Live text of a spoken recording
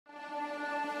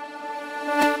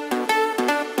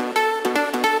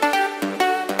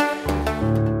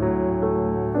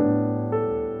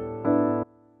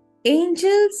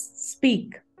Angels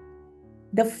Speak,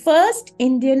 the first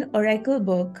Indian oracle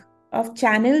book of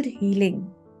channeled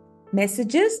healing,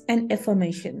 messages and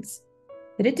affirmations,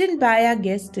 written by our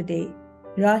guest today,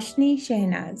 Roshani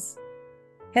Shenazz.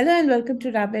 Hello and welcome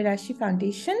to Rashi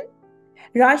Foundation.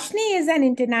 Roshani is an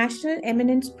international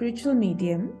eminent spiritual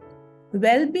medium,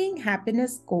 wellbeing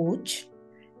happiness coach,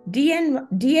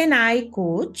 D&I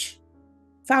Coach,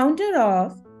 founder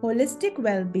of Holistic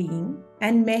Wellbeing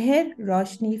and Meher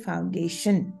Roshani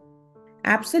Foundation.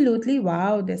 Absolutely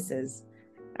wow this is.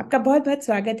 आपका बहुत बहुत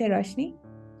स्वागत है रोशनी.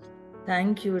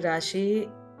 Thank you, Rashi,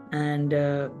 and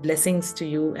blessings to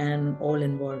you and all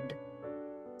involved.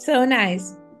 So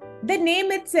nice. The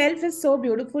name itself is so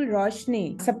beautiful,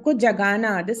 Roshni. Sabko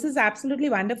jagana. This is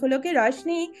absolutely wonderful. Okay,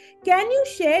 Roshni, can you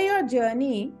share your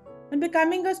journey on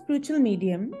becoming a spiritual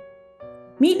medium?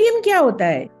 Medium क्या होता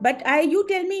है? But you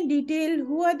tell me in detail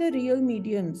who are the real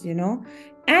mediums,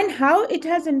 and how it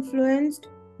has influenced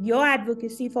your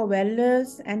advocacy for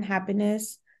wellness and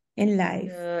happiness in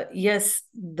life. Yes,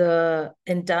 the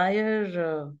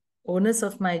entire onus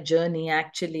of my journey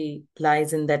actually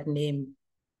lies in that name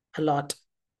a lot.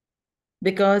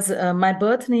 Because my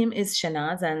birth name is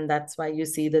Shenazz, and that's why you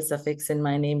see the suffix in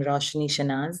my name, Roshani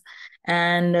Shenazz.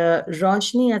 And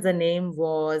Roshani as a name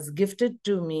was gifted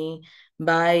to me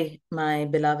by my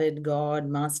beloved God,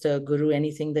 Master, Guru,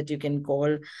 anything that you can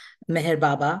call, Meher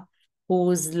Baba,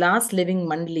 whose last living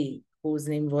Mandli, whose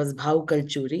name was Bhau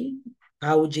Kalchuri,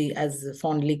 Bhauji as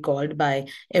fondly called by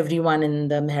everyone in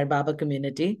the Meher Baba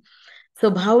community.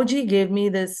 So Bhauji gave me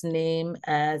this name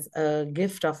as a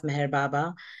gift of Meher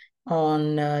Baba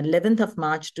on 11th of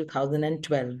March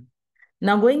 2012.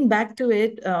 Now, going back to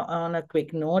it on a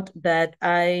quick note, that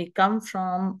I come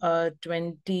from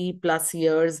 20 plus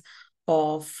years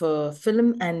of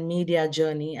film and media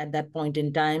journey at that point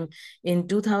in time in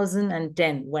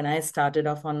 2010 when I started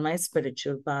off on my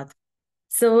spiritual path.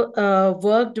 So,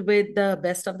 worked with the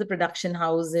best of the production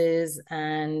houses,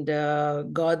 and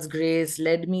God's grace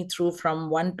led me through from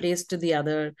one place to the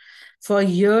other. For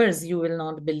years, you will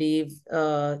not believe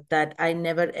that I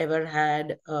never ever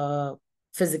had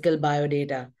physical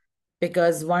biodata,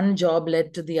 because one job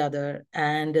led to the other,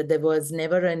 and there was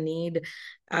never a need.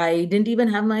 I didn't even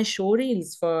have my show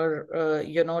reels for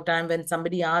time when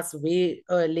somebody asked way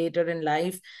later in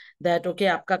life that okay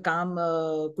आपका काम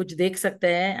कुछ देख सकते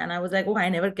हैं, and I was like, oh, I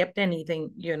never kept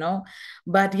anything.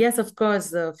 But yes, of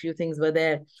course a few things were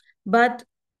there, but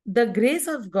the grace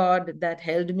of God that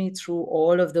held me through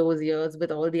all of those years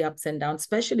with all the ups and downs,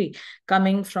 especially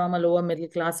coming from a lower middle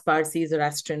class Parsi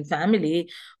Zoroastrian family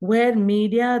where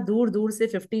media dur se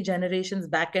 50 generations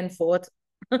back and forth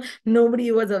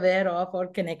nobody was aware of or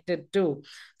connected to.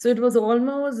 So it was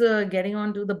almost getting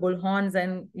onto the bullhorns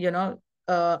and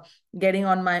getting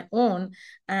on my own.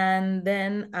 And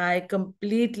then I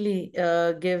completely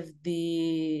give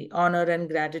the honor and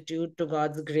gratitude to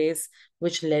God's grace,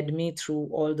 which led me through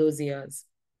all those years.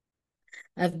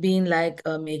 I've been like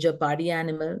a major party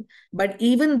animal, but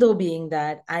even though being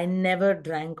that, I never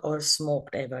drank or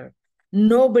smoked ever.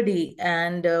 Nobody.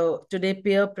 And today,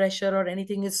 peer pressure or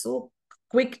anything is so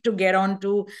quick to get on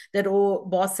to that, oh,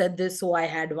 boss said this, so I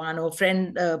had one, or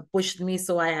friend pushed me,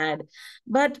 so I had.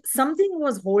 But something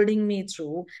was holding me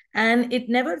through, and it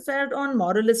never felt on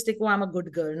moralistic, oh, I'm a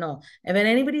good girl. No. And when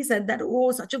anybody said that,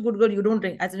 oh, such a good girl, you don't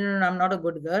drink, I said, no, I'm not a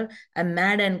good girl. I'm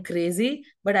mad and crazy,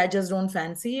 but I just don't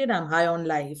fancy it. I'm high on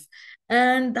life.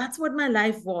 And that's what my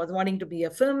life was, wanting to be a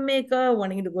filmmaker,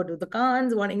 wanting to go to the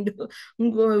Cannes, wanting to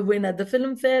go win at the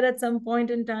film fair at some point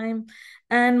in time.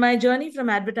 And my journey from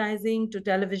advertising to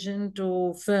television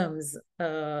to films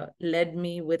led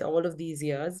me with all of these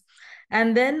years.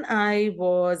 And then I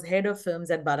was head of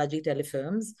films at Balaji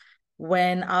Telefilms.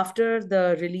 When after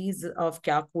the release of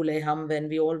Kya Kule Hum, when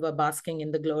we all were basking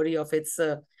in the glory of its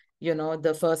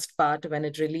the first part when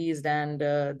it released, and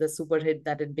the super hit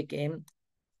that it became.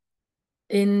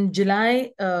 In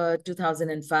July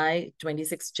 2005,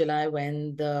 26th July,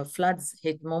 when the floods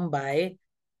hit Mumbai,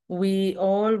 we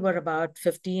all were about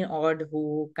 15 odd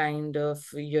who kind of,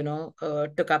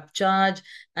 took up charge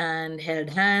and held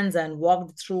hands and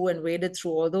walked through and waded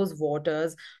through all those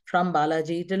waters from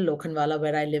Balaji till Lokhandwala,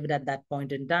 where I lived at that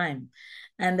point in time.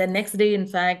 And the next day, in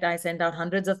fact, I sent out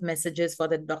hundreds of messages for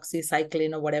the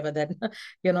doxycycline or whatever that,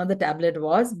 the tablet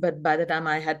was. But by the time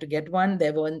I had to get one,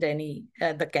 there weren't any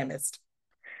at the chemist.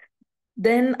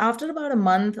 Then, after about a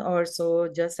month or so,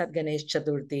 just at Ganesh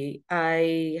Chaturthi,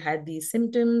 I had these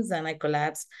symptoms and I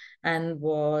collapsed and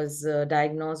was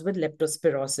diagnosed with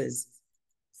leptospirosis.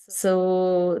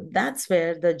 So that's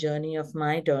where the journey of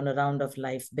my turnaround of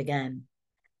life began.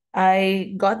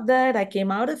 I got that, I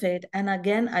came out of it, and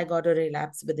again, I got a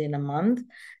relapse within a month,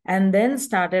 and then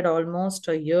started almost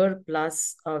a year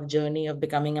plus of journey of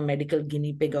becoming a medical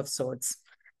guinea pig of sorts.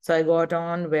 So I got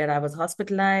on where I was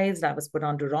hospitalized, I was put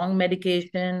onto wrong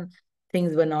medication,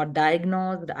 things were not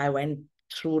diagnosed. I went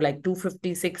through like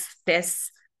 256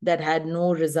 tests that had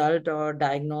no result or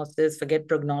diagnosis, forget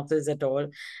prognosis at all.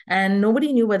 And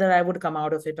nobody knew whether I would come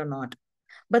out of it or not.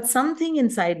 But something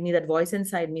inside me, that voice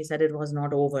inside me said it was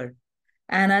not over.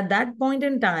 And at that point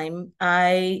in time,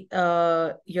 I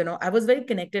was very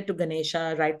connected to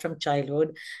Ganesha right from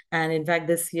childhood. And in fact,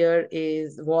 this year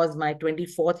was my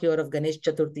 24th year of Ganesh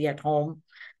Chaturthi at home,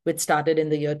 which started in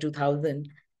the year 2000.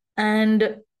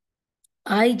 And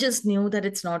I just knew that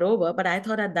it's not over, but I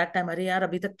thought at that time, "Arey yaar,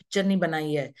 abhi tak picture nahi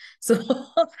banai hai." So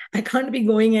I can't be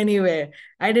going anywhere.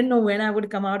 I didn't know when I would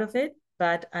come out of it,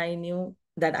 but I knew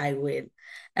that I will.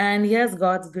 And yes,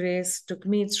 God's grace took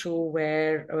me through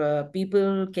where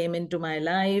people came into my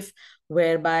life,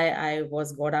 whereby I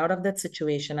was got out of that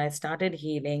situation. I started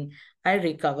healing, I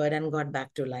recovered and got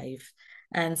back to life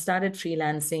and started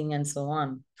freelancing and so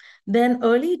on. Then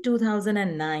early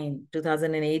 2009,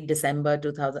 2008, December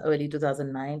 2000, early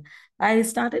 2009, I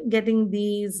started getting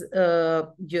these,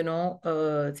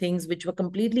 things which were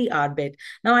completely arbit.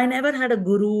 Now, I never had a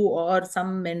guru or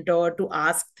some mentor to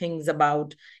ask things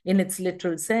about in its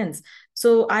literal sense.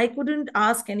 So I couldn't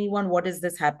ask anyone, what is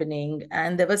this happening?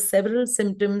 And there were several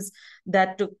symptoms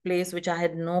that took place, which I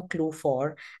had no clue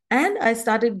for. And I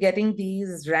started getting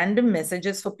these random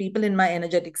messages for people in my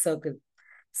energetic circle.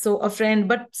 So a friend,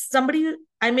 but somebody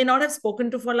I may not have spoken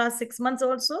to for last 6 months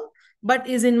also, but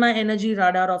is in my energy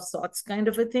radar of sorts, kind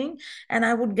of a thing. And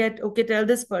I would get, okay, tell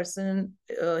this person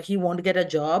he won't get a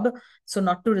job, so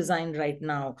not to resign right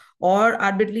now. Or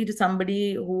arbitrarily to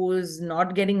somebody who is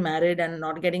not getting married and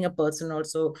not getting a person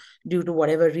also due to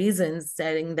whatever reasons,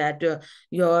 saying that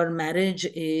your marriage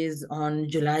is on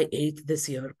July 8th this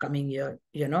year, coming year.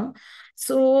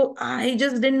 So I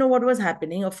just didn't know what was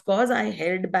happening. Of course, I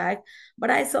held back,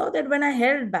 but I saw that when I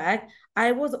held back,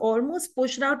 I was almost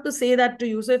pushed out to say that to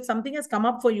you. So if something has come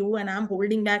up for you and I'm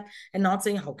holding back and not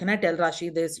saying, how can I tell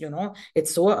Rashi this?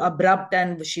 It's so abrupt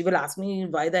and she will ask me,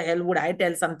 why the hell would I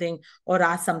tell something or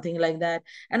ask something like that?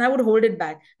 And I would hold it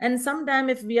back. And sometime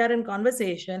if we are in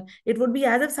conversation, it would be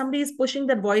as if somebody is pushing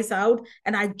that voice out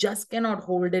and I just cannot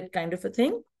hold it, kind of a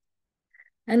thing.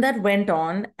 And that went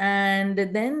on. And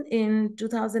then in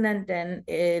 2010,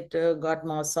 it got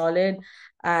more solid.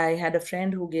 I had a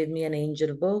friend who gave me an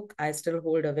angel book. I still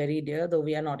hold her very dear, though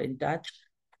we are not in touch.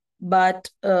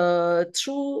 But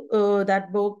through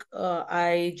that book,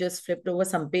 I just flipped over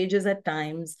some pages at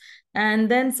times. And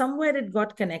then somewhere it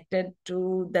got connected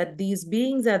to that these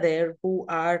beings are there who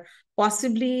are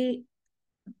possibly,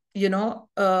 you know,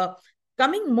 uh,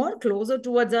 coming more closer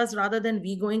towards us rather than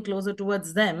we going closer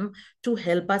towards them to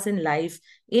help us in life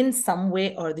in some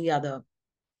way or the other.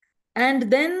 And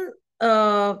then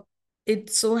it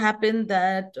so happened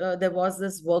that there was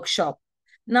this workshop.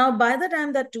 Now, by the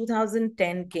time that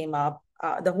 2010 came up,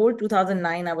 the whole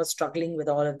 2009, I was struggling with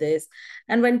all of this.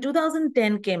 And when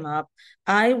 2010 came up,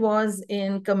 I was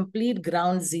in complete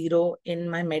ground zero in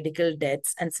my medical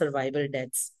debts and survival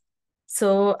debts.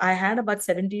 So I had about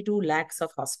 72 lakhs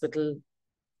of hospital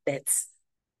debts,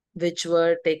 which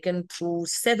were taken through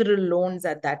several loans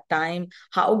at that time.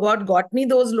 How God got me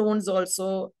those loans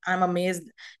also, I'm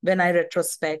amazed when I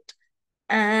retrospect.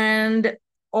 And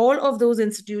all of those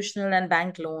institutional and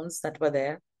bank loans that were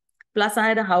there. Plus, I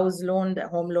had a house loan, the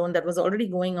home loan that was already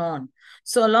going on.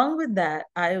 So, along with that,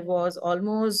 I was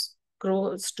almost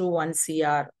close to 1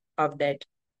 CR of debt,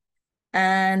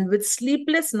 and with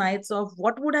sleepless nights of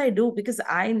what would I do, because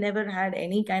I never had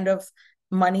any kind of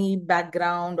money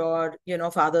background or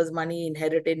father's money,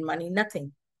 inherited money,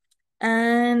 nothing.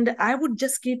 And I would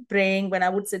just keep praying when I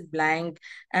would sit blank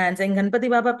and saying, Ganpati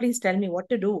Baba, please tell me what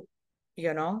to do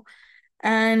you know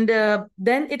and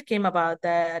then it came about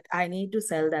that I need to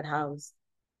sell that house,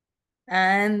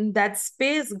 and that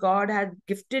space God had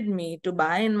gifted me to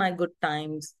buy in my good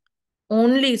times,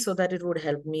 only so that it would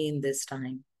help me in this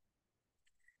time.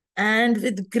 And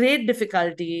with great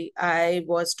difficulty, I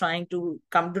was trying to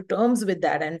come to terms with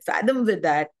that and fathom with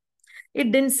that.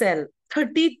 It didn't sell.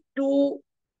 32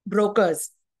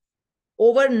 brokers,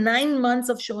 over 9 months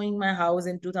of showing my house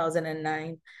in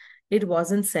 2009, it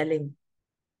wasn't selling.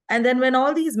 And then when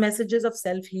all these messages of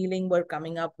self-healing were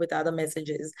coming up with other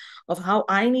messages of how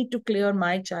I need to clear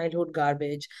my childhood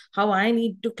garbage, how I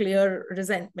need to clear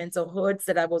resentments or hurts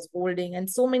that I was holding, and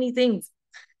so many things.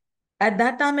 At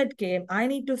that time it came, I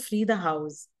need to free the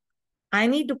house. I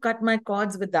need to cut my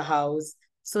cords with the house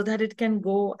so that it can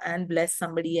go and bless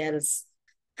somebody else.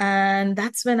 And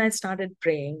that's when I started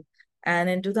praying. And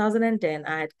in 2010,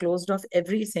 I had closed off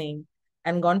everything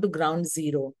and gone to ground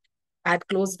zero. I had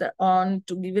closed on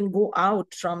to even go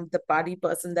out from the party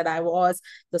person that I was,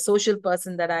 the social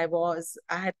person that I was.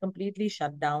 I had completely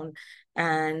shut down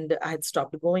and I had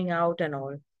stopped going out and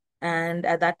all. And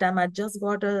at that time, I just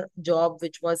got a job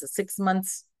which was 6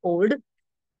 months old.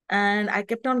 And I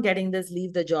kept on getting this,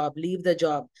 leave the job, leave the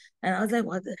job. And I was like,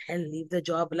 what the hell, leave the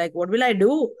job? Like, what will I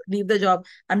do? Leave the job.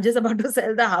 I'm just about to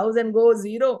sell the house and go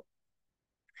zero.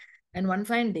 And one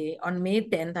fine day on May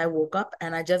 10th, I woke up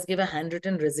and I just gave a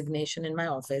handwritten resignation in my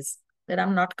office that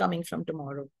I'm not coming from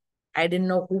tomorrow. I didn't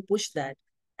know who pushed that.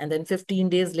 And then 15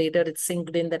 days later, it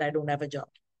sinked in that I don't have a job.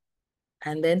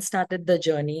 And then started the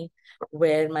journey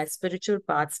where my spiritual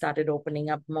path started opening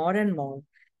up more and more.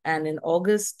 And in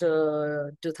August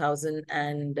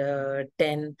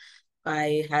 2010,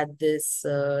 I had this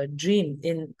dream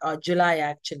in July,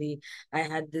 actually. I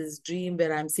had this dream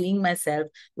where I'm seeing myself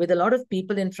with a lot of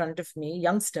people in front of me,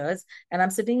 youngsters, and I'm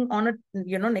sitting on a,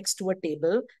 next to a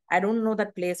table. I don't know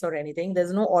that place or anything.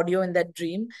 There's no audio in that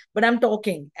dream, but I'm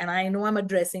talking and I know I'm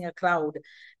addressing a crowd.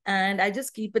 And I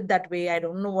just keep it that way. I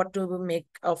don't know what to make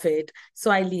of it. So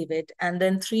I leave it. And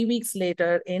then 3 weeks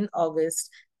later in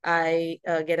August, I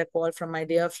get a call from my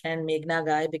dear friend Meghna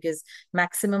Gai, because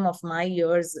maximum of my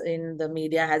years in the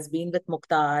media has been with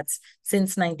Mukta Arts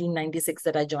since 1996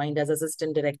 that I joined as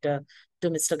assistant director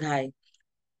to Mr. Ghai.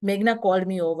 Meghna called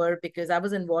me over because I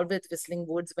was involved with Whistling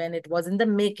Woods when it was in the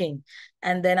making.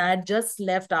 And then I had just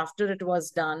left after it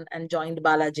was done and joined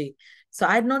Balaji. So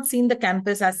I had not seen the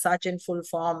campus as such in full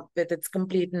form with its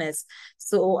completeness.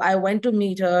 So I went to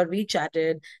meet her, we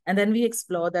chatted, and then we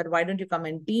explored that why don't you come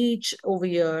and teach over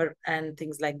here and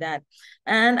things like that.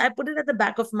 And I put it at the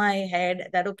back of my head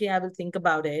that, okay, I will think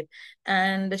about it.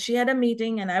 And she had a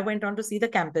meeting and I went on to see the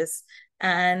campus.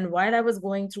 And while I was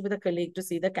going through with a colleague to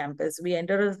see the campus, we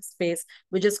entered a space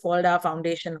which is called our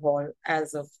foundation hall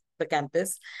as of the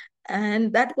campus.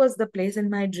 And that was the place in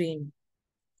my dream.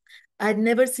 I'd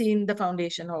never seen the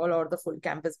foundation hall or the full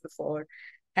campus before.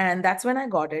 And that's when I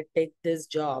got it, take this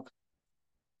job.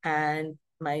 And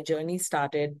my journey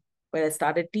started where I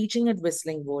started teaching at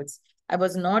Whistling Woods. I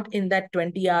was not in that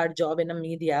 20-hour job in a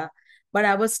media, but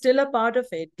I was still a part of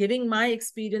it, giving my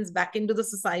experience back into the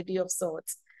society of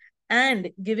sorts and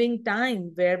giving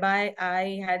time whereby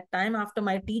I had time after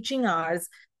my teaching hours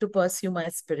to pursue my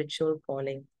spiritual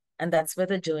calling. And that's where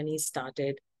the journey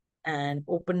started and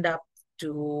opened up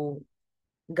to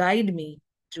guide me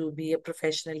to be a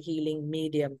professional healing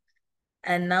medium.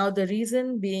 And now the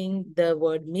reason being the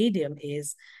word medium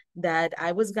is that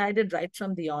I was guided right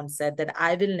from the onset that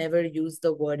I will never use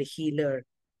the word healer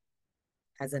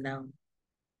as a noun,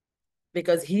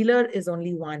 because healer is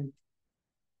only one,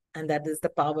 and that is the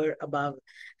power above.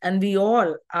 And we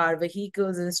all are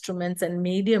vehicles, instruments, and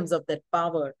mediums of that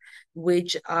power,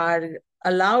 which are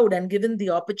allowed and given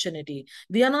the opportunity.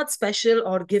 We are not special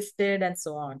or gifted and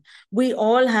so on. We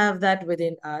all have that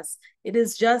within us. It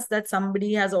is just that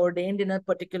somebody has ordained in a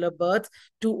particular birth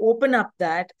to open up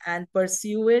that and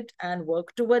pursue it and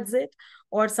work towards it,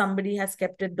 or somebody has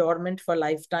kept it dormant for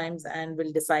lifetimes and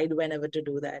will decide whenever to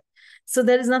do that. So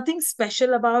there is nothing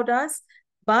special about us,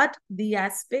 but the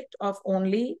aspect of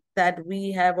only that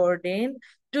we have ordained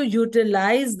to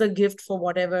utilize the gift for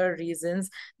whatever reasons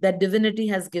that divinity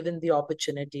has given the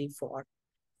opportunity for.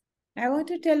 I want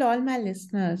to tell all my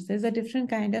listeners there's a different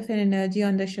kind of an energy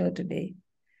on the show today.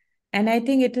 And I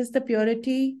think it is the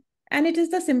purity and it is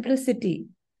the simplicity,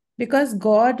 because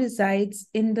God resides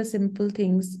in the simple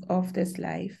things of this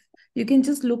life. You can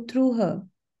just look through her.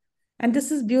 And this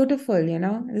is beautiful,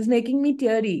 It's making me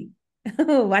teary.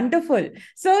 Wonderful.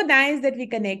 So nice that we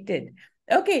connected.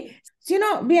 Okay.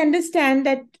 So, we understand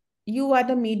that you are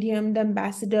the medium, the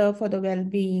ambassador for the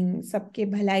well-being. सबके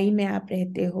भलाई में आप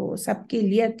रहते हो, सबके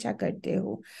लिए अच्छा करते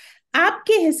हो.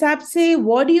 आपके हिसाब से,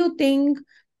 what do you think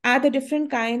are the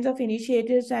different kinds of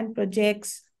initiatives and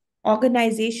projects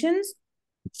organizations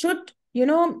should,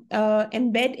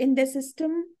 embed in the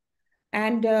system,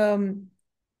 and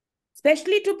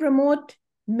especially to promote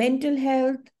mental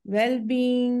health,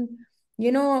 well-being,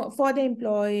 for the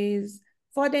employees,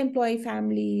 for the employee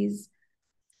families?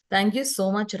 Thank you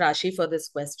so much, Rashi, for this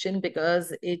question,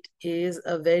 because it is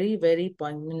a very, very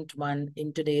poignant one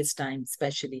in today's time,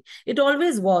 especially. It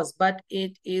always was, but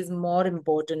it is more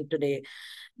important today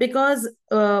because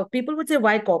people would say,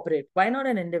 why corporate? Why not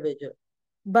an individual?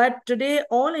 But today,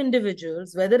 all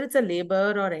individuals, whether it's a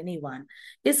labor or anyone,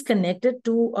 is connected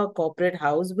to a corporate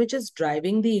house, which is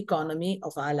driving the economy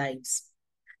of our lives.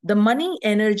 The money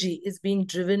energy is being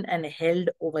driven and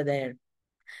held over there.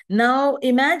 Now,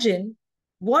 imagine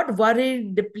what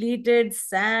worried, depleted,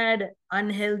 sad,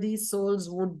 unhealthy souls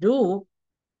would do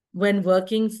when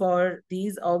working for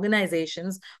these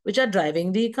organizations which are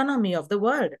driving the economy of the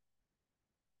world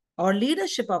or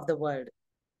leadership of the world.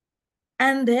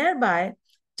 And thereby,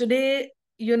 today,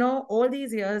 all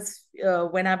these years,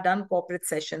 when I've done corporate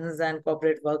sessions and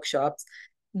corporate workshops,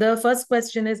 the first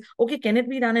question is, okay, can it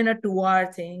be done in a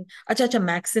 2-hour thing? Acha,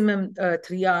 maximum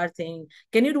 3-hour thing.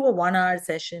 Can you do a 1-hour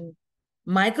session?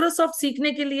 Microsoft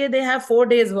सीखने के लिए they have 4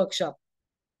 days workshop.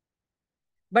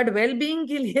 But well-being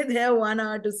के लिए they have 1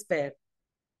 hour to spare.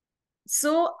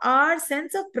 So our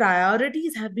sense of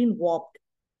priorities have been warped.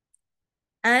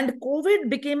 And COVID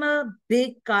became a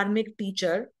big karmic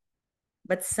teacher,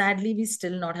 but sadly, we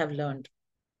still not have learned.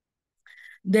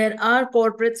 There are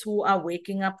corporates who are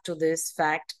waking up to this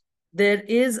fact. There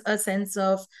is a sense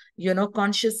of,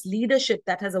 conscious leadership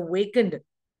that has awakened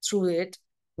through it,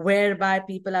 whereby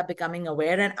people are becoming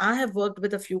aware. And I have worked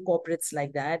with a few corporates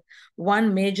like that.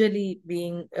 One majorly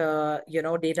being,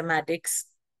 Datamatics,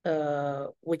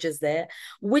 which is there,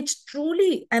 which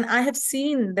truly, and I have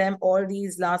seen them all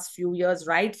these last few years,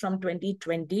 right from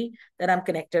 2020, that I'm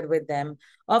connected with them,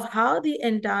 of how the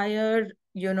entire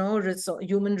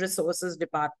human resources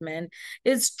department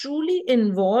is truly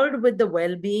involved with the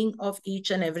well-being of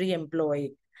each and every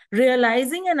employee,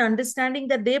 realizing and understanding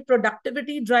that their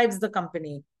productivity drives the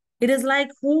company. It is like,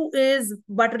 who is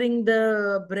buttering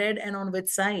the bread and on which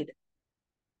side?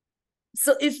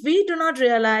 So if we do not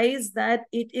realize that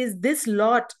it is this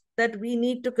lot that we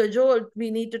need to cajole,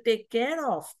 we need to take care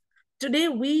of. Today,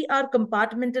 we are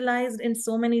compartmentalized in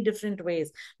so many different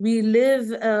ways. We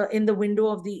live in the window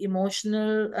of the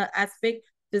emotional aspect,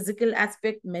 physical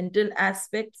aspect, mental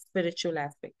aspect, spiritual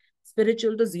aspect.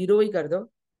 Spiritual to zero hi kar do.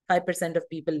 5% of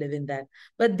people live in that.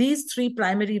 But these 3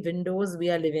 primary windows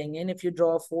we are living in, if you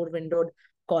draw a 4-windowed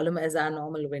column as our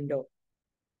normal window.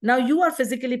 Now you are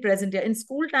physically present here. In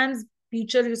school times,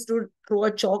 teacher used to throw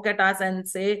a chalk at us and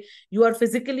say, you are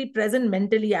physically present,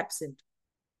 mentally absent,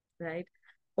 right?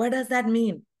 What does that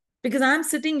mean? Because I'm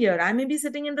sitting here, I may be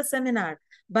sitting in the seminar,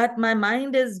 but my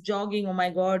mind is jogging. Oh my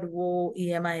God, wo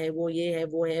EMI hai, wo ye hai,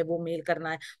 wo mail karna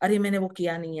hai. Arey, maine wo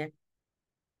kiya nahi hai.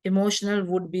 Emotional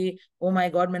would be, oh my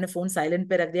God, मैंने phone silent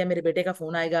पे रख दिया, मेरे बेटे का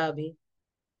phone आएगा अभी,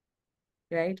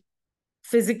 right?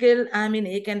 Physical, I'm in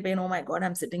ache and pain. Oh my God,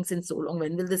 I'm sitting since so long.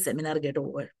 When will this seminar get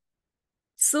over?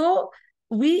 So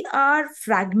we are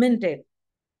fragmented.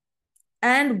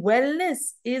 And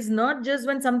wellness is not just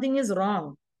when something is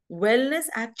wrong. Wellness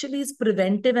actually is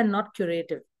preventive and not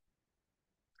curative.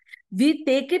 We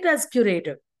take it as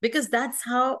curative because that's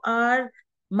how our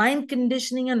mind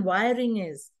conditioning and wiring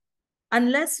is.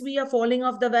 Unless we are falling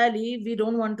off the valley, we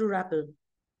don't want to rappel.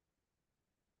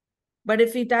 But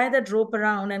if we tie that rope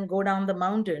around and go down the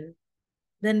mountain,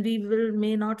 then we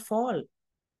may not fall.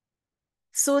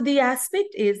 So the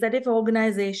aspect is that if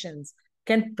organizations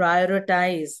can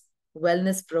prioritize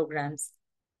wellness programs,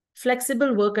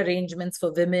 flexible work arrangements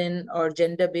for women or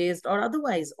gender-based or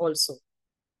otherwise also,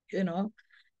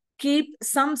 keep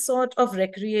some sort of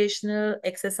recreational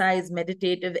exercise,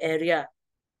 meditative area,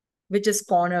 which is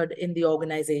cornered in the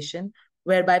organization,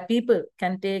 whereby people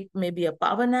can take maybe a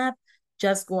power nap,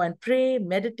 just go and pray,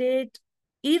 meditate,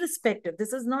 irrespective.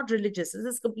 This is not religious. This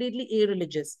is completely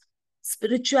irreligious.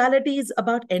 Spirituality is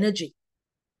about energy.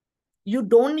 You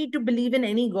don't need to believe in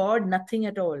any God, nothing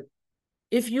at all.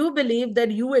 If you believe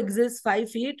that you exist 5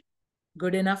 feet,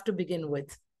 good enough to begin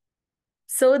with.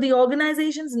 So the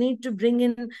organizations need to bring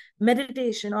in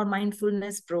meditation or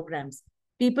mindfulness programs.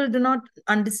 People do not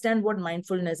understand what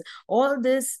mindfulness. All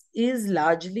this is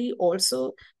largely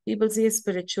also, people say,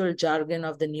 spiritual jargon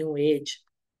of the new age.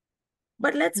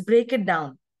 But let's break it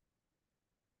down.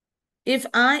 If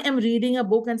I am reading a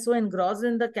book and so engrossed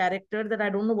in the character that I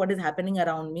don't know what is happening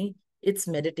around me, it's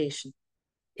meditation.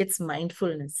 It's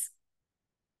mindfulness.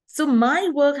 So my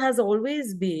work has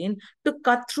always been to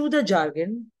cut through the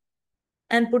jargon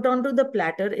and put onto the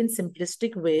platter in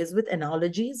simplistic ways with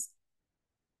analogies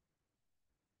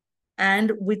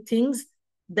and with things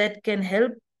that can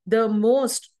help the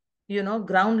most,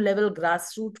 ground level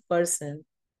grassroots person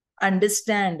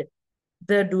understand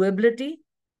the doability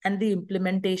and the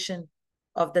implementation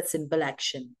of that simple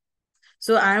action.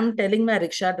 So I am telling my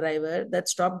rickshaw driver that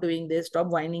stop doing this, stop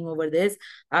whining over this.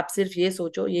 आप सिर्फ ये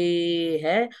सोचो ये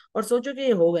है और सोचो कि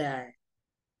ये हो गया है.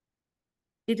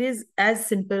 It is as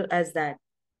simple as that.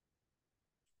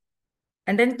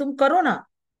 And then तुम करो ना.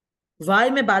 Why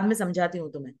मैं बाद में समझाती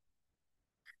हूँ तुम्हें.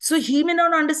 So he may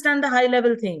not understand the high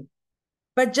level thing,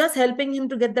 but just helping him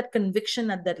to get that conviction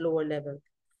at that lower level.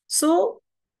 So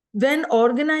when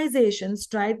organizations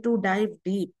try to dive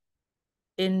deep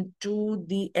into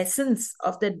the essence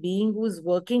of that being who's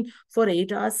working for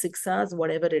 8 hours, 6 hours,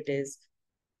 whatever it is,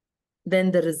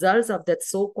 then the results of that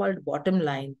so-called bottom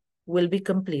line will be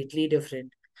completely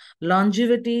different.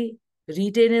 Longevity,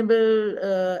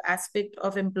 retainable aspect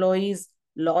of employees,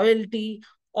 loyalty,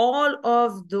 all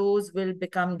of those will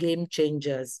become game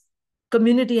changers.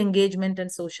 Community engagement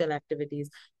and social activities,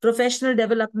 professional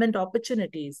development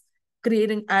opportunities,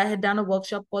 creating. I had done a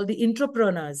workshop called the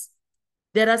Entrepreneurs.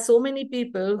 There are so many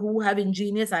people who have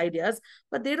ingenious ideas,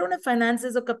 but they don't have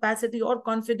finances or capacity or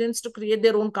confidence to create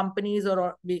their own companies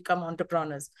or become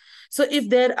entrepreneurs. So if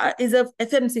there is a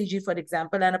FMCG, for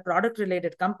example, and a product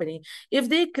related company, if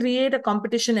they create a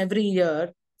competition every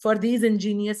year for these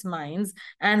ingenious minds,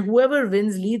 and whoever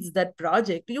wins leads that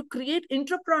project, you create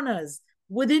entrepreneurs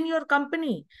within your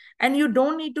company, and you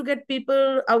don't need to get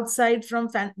people outside from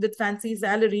with fancy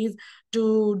salaries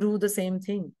to do the same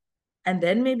thing, and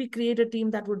then maybe create a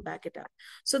team that would back it up.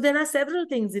 So there are several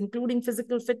things, including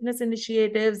physical fitness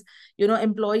initiatives,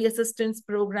 employee assistance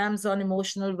programs on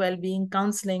emotional well-being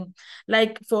counseling.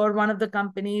 Like for one of the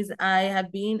companies, I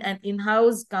have been an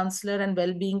in-house counselor and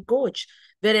well-being coach,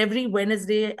 where every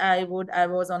Wednesday I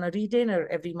was on a retainer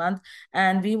every month,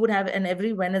 and we would have an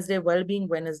every Wednesday well-being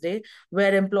Wednesday,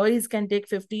 where employees can take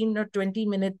 15 or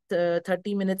 20-minute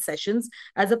 30-minute sessions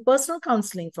as a personal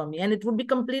counseling for me, and it would be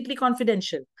completely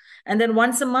confidential. And then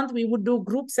once a month, we would do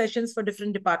group sessions for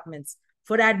different departments,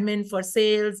 for admin, for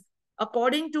sales,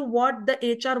 according to what the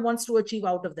HR wants to achieve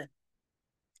out of them.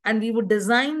 And we would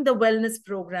design the wellness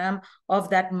program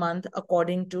of that month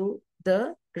according to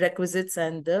the requisites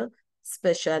and the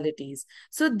specialities.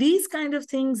 So these kind of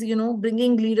things,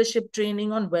 bringing leadership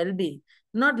training on well-being,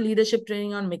 not leadership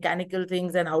training on mechanical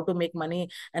things and how to make money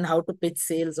and how to pitch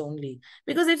sales only.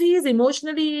 Because if he is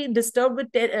emotionally disturbed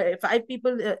with 5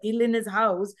 people ill in his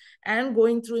house and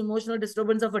going through emotional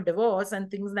disturbance of a divorce and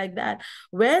things like that,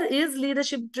 where is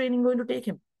leadership training going to take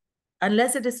him?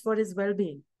 Unless it is for his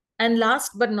well-being. And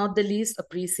last but not the least,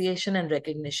 appreciation and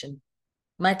recognition.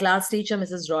 My class teacher,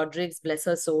 Mrs. Rodriguez, bless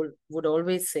her soul, would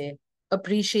always say,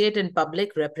 appreciate in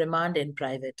public, reprimand in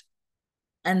private.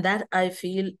 And that I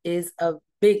feel is a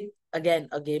big, again,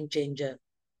 a game changer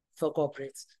for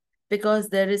corporates. Because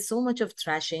there is so much of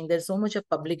thrashing, there's so much of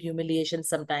public humiliation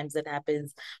sometimes that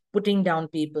happens, putting down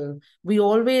people. We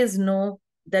always know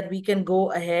that we can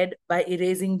go ahead by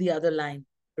erasing the other line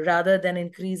rather than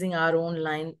increasing our own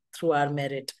line through our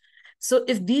merit. So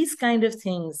if these kind of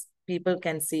things people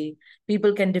can see,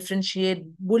 people can differentiate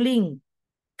bullying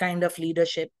kind of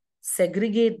leadership,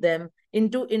 segregate them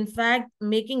into, in fact,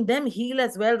 making them heal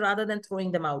as well rather than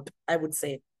throwing them out, I would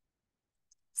say.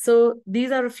 So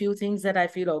these are a few things that I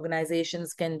feel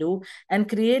organizations can do and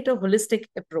create a holistic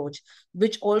approach,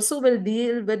 which also will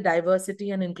deal with diversity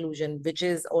and inclusion, which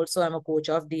is also, I'm a coach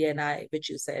of D&I, which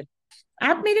you said.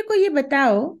 आप मेरे को ये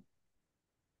बताओ,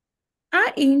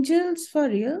 are angels for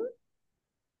real?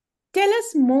 Tell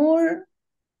us more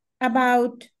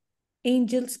about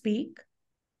Angel Speak,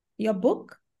 your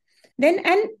book. Then,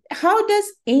 and how does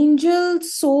angel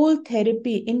soul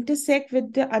therapy intersect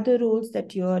with the other roles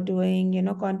that you are doing,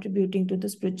 contributing to the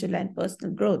spiritual and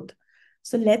personal growth?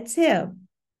 So let's hear.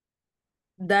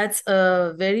 That's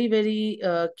a very, very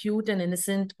cute and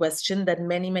innocent question that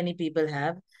many, many people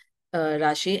have,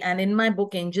 Rashi. And in my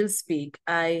book, Angels Speak,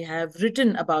 I have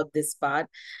written about this part,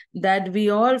 that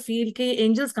we all feel कि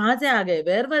angels कहाँ से आ गए?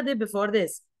 Where were they before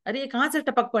this? अरे ये कहाँ से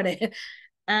टपक पड़े?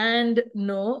 And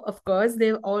no, of course,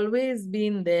 they've always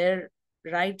been there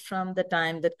right from the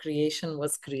time that creation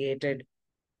was created.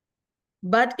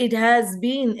 But it has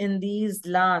been in these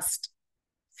last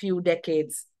few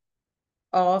decades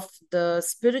of the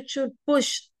spiritual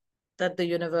push that the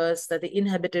universe, that the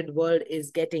inhabited world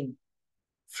is getting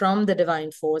from the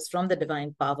divine force, from the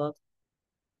divine power,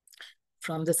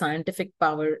 from the scientific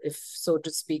power, if so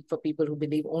to speak, for people who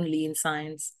believe only in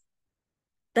science,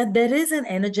 that there is an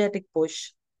energetic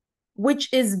push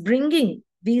which is bringing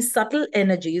these subtle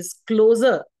energies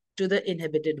closer to the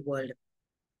inhabited world.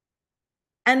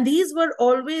 And these were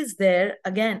always there,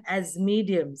 again, as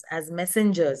mediums, as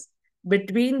messengers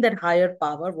between that higher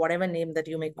power, whatever name that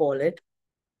you may call it,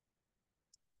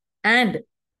 and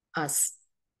us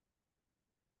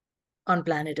on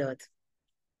planet Earth.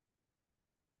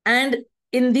 And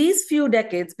in these few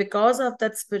decades, because of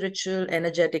that spiritual,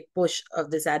 energetic push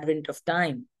of this advent of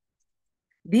time,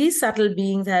 these subtle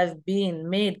beings have been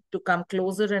made to come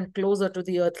closer and closer to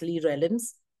the earthly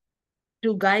realms,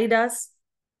 to guide us,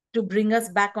 to bring us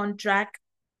back on track,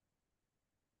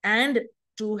 and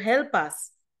to help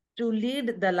us to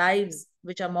lead the lives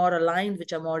which are more aligned,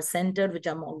 which are more centered, which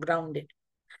are more grounded.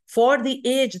 for the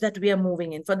age that we are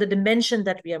moving in, for the dimension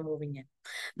that we are moving in.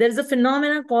 There's a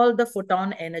phenomenon called the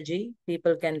photon energy.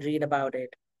 People can read about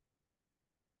it.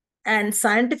 And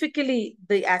scientifically,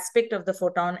 the aspect of the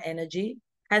photon energy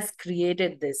has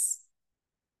created this.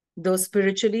 Though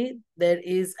spiritually, there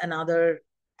is another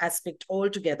aspect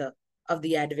altogether of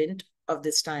the advent of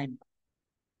this time.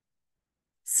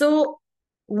 So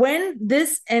when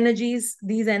these energies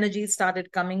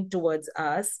started coming towards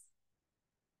us,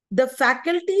 the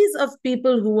faculties of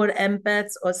people who were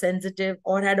empaths or sensitive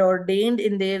or had ordained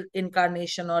in their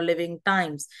incarnation or living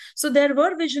times. So there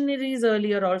were visionaries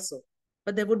earlier also,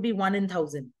 but there would be 1 in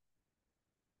 1,000.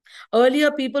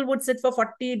 Earlier, people would sit for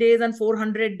 40 days and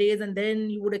 400 days, and then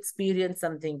you would experience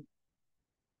something.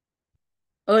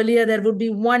 Earlier, there would be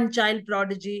one child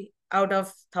prodigy out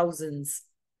of thousands.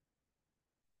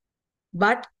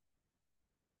 But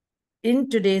in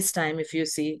today's time, if you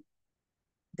see,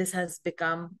 this has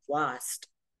become vast.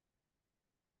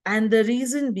 And the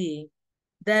reason being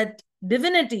that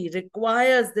divinity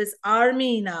requires this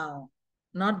army now,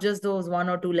 not just those 1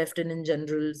 or 2 lieutenant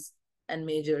generals and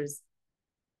majors.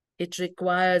 It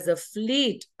requires a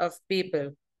fleet of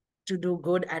people to do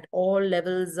good at all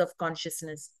levels of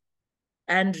consciousness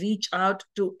and reach out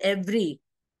to every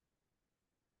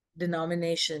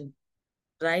denomination,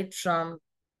 right from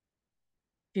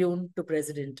peon to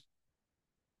president.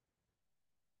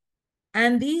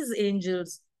 And these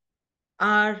angels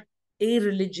are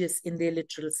a-religious in their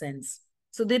literal sense.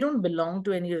 So they don't belong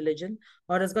to any religion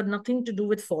or has got nothing to do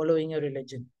with following a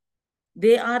religion.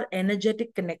 They are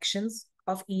energetic connections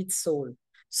of each soul.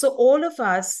 So all of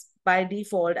us, by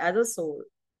default, as a soul,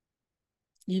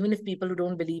 even if people who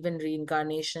don't believe in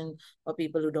reincarnation or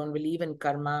people who don't believe in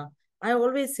karma, I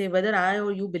always say whether I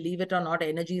or you believe it or not,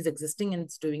 energy is existing and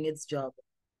it's doing its job.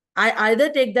 I either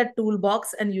take that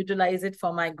toolbox and utilize it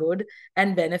for my good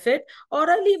and benefit, or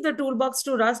I leave the toolbox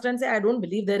to rust and say, I don't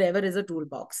believe there ever is a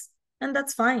toolbox. And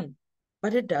that's fine.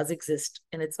 But it does exist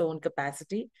in its own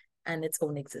capacity and its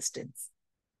own existence.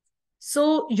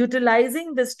 So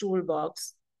utilizing this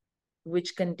toolbox,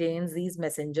 which contains these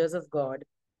messengers of God,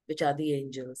 which are the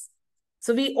angels.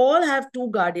 So we all have 2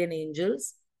 guardian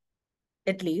angels,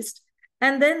 at least.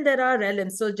 And then there are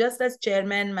realms. So just as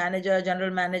chairman, manager,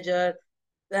 general manager,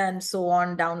 and so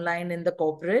on downline in the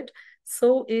corporate,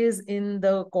 so is in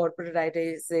the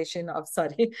corporatization of,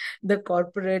 the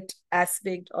corporate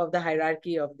aspect of the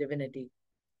hierarchy of divinity.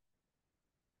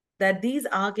 That these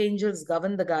archangels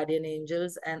govern the guardian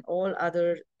angels and all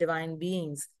other divine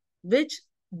beings, which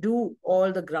do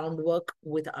all the groundwork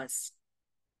with us.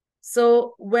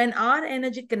 So when our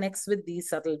energy connects with these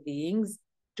subtle beings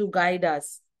to guide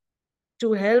us,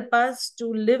 to help us to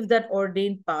live that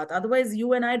ordained path, otherwise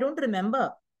you and I don't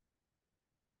remember.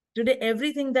 Today,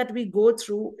 everything that we go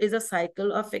through is a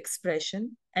cycle of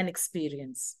expression and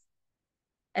experience.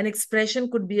 An expression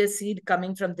could be a seed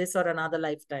coming from this or another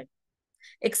lifetime.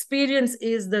 Experience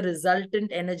is the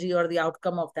resultant energy or the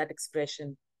outcome of that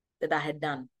expression that I had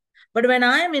done. But when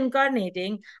I am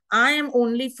incarnating, I am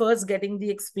only first getting the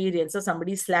experience. So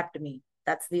somebody slapped me.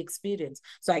 That's the experience.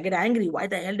 So I get angry. Why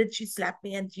the hell did she slap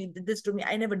me and she did this to me?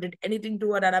 I never did anything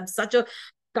to her. And I'm such a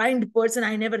kind person.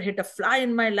 I never hit a fly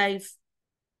in my life.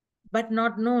 But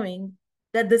not knowing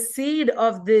that the seed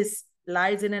of this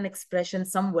lies in an expression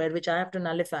somewhere, which I have to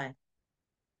nullify.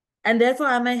 And therefore,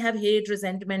 I may have hate,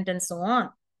 resentment, and so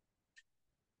on.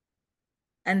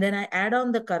 And then I add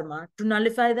on the karma to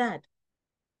nullify that.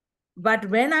 But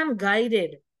when I'm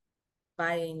guided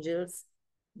by angels,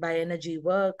 by energy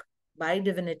work, by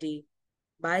divinity,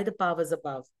 by the powers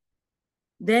above,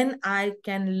 then I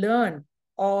can learn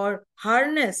or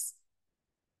harness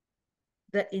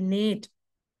the innate,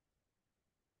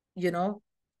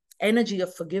 energy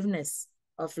of forgiveness,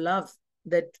 of love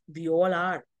that we all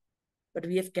are, but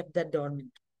we have kept that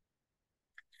dormant.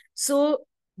 So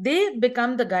they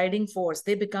become the guiding force.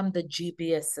 They become the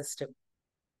GPS system.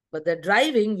 But the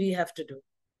driving we have to do.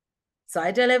 So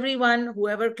I tell everyone,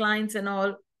 whoever clients and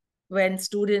all, when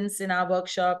students in our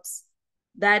workshops,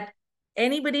 that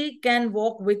anybody can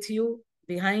walk with you,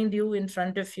 behind you, in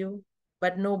front of you,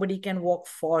 but nobody can walk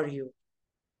for you.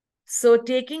 So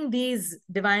taking these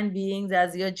divine beings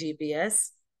as your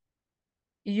GPS,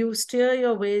 you steer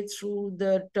your way through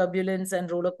the turbulence and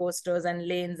roller coasters and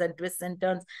lanes and twists and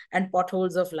turns and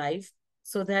potholes of life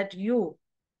so that you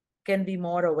can be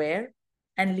more aware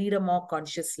and lead a more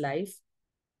conscious life,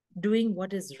 doing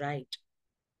what is right.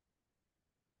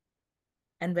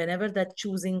 And whenever that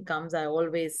choosing comes, I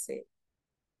always say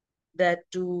that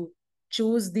to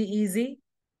choose the easy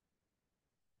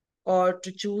or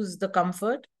to choose the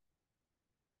comfort,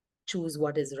 choose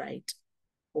what is right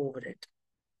over it.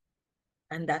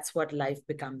 And that's what life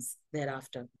becomes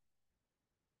thereafter.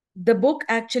 The book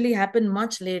actually happened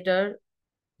much later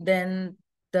than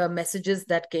the messages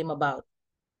that came about.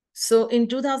 So in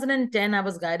 2010, I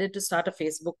was guided to start a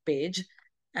Facebook page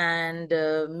and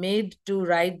made to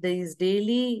write these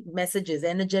daily messages,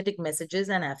 energetic messages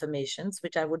and affirmations,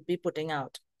 which I would be putting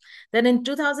out. Then in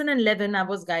 2011, I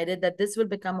was guided that this will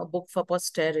become a book for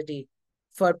posterity,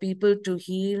 for people to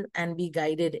heal and be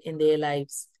guided in their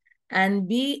lives and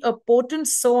be a potent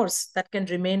source that can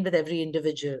remain with every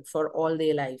individual for all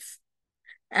their life.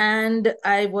 And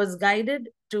I was guided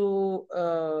to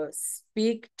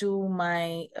speak to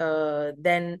my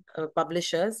then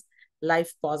publishers,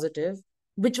 Life Positive,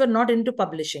 which were not into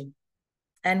publishing.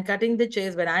 And cutting the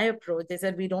chase, when I approached, they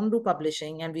said, we don't do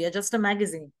publishing and we are just a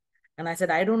magazine. And I said,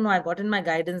 I don't know. I got in my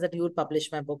guidance that you would publish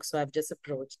my book. So I've just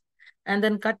approached. And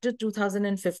then cut to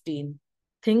 2015,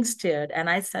 things steered and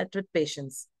I sat with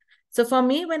patience. So for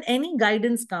me, when any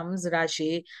guidance comes,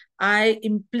 Rashi, I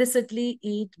implicitly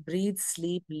eat, breathe,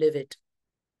 sleep, live it.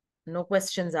 No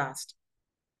questions asked.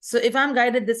 So if I'm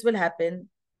guided, this will happen.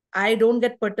 I don't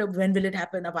get perturbed. When will it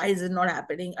happen? Why is it not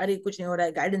happening? Are kuch nahi ho raha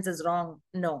hai? Guidance is wrong.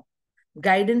 No,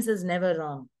 guidance is never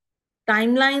wrong.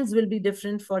 Timelines will be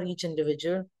different for each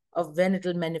individual of when it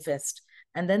will manifest.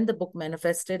 And then the book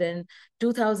manifested in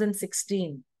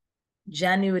 2016.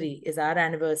 January is our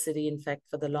anniversary, in fact,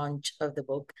 for the launch of the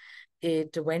book.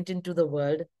 It went into the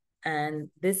world, and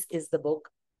this is the book.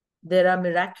 There are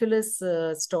miraculous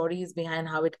stories behind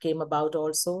how it came about,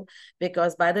 also,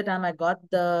 because by the time I got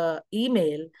the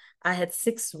email, I had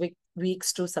 6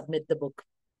 weeks to submit the book.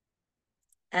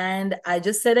 And I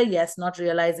just said a yes, not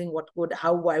realizing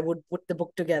how I would put the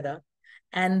book together.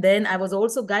 And then I was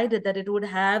also guided that it would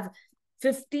have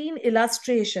 15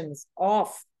 illustrations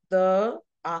of the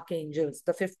archangels,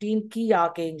 the 15 key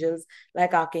archangels,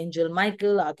 like Archangel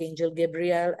Michael, Archangel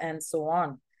Gabriel, and so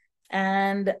on.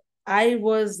 And I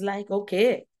was like,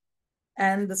 okay.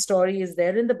 And the story is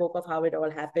there in the book of how it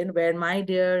all happened, where my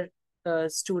dear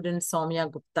student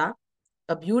Soumya Gupta,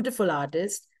 a beautiful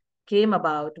artist, came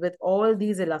about with all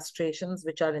these illustrations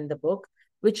which are in the book,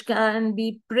 which can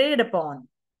be preyed upon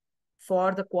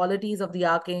for the qualities of the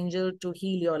archangel to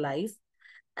heal your life.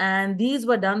 And these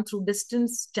were done through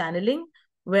distance channeling,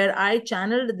 where I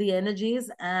channeled the energies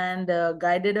and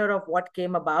guided her of what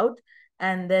came about.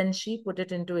 And then she put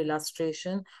it into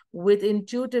illustration with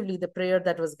intuitively the prayer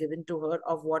that was given to her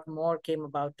of what more came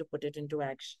about to put it into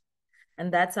action.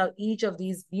 And that's how each of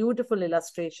these beautiful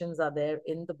illustrations are there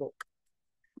in the book.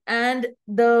 And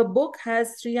the book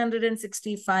has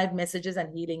 365 messages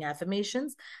and healing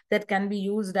affirmations that can be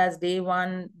used as day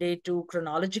one, day two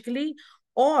chronologically,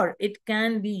 or it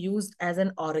can be used as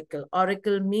an oracle.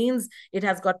 Oracle means it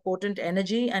has got potent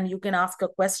energy and you can ask a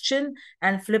question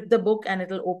and flip the book and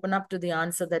it'll open up to the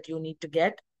answer that you need to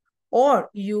get. Or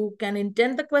you can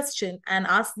intend the question and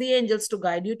ask the angels to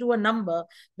guide you to a number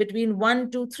between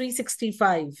 1 to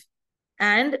 365.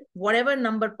 And whatever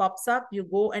number pops up, you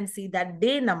go and see that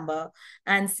day number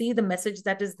and see the message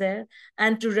that is there.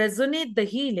 And to resonate the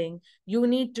healing, you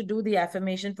need to do the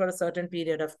affirmation for a certain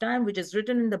period of time, which is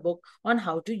written in the book on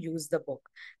how to use the book.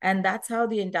 And that's how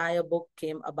the entire book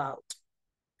came about.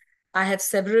 I have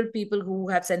several people who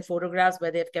have sent photographs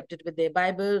where they've kept it with their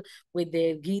Bible, with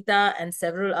their Gita, and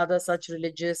several other such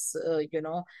religious,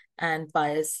 and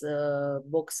pious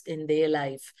books in their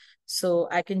life. So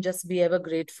I can just be ever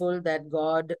grateful that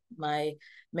God, my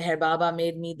Meher Baba,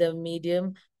 made me the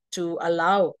medium to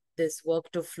allow this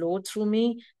work to flow through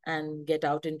me and get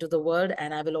out into the world.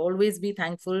 And I will always be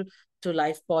thankful to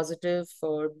Life Positive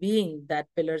for being that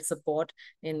pillar support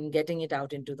in getting it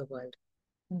out into the world.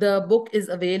 The book is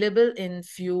available in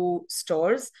few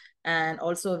stores and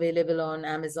also available on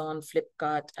Amazon,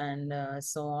 Flipkart, and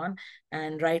so on.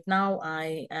 And right now,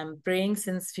 I am praying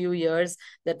since few years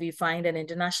that we find an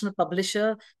international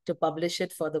publisher to publish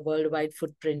it for the worldwide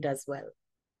footprint as well.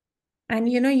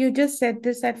 And you just said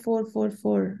this at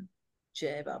 444.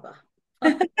 Jai Baba.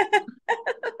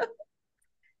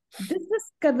 This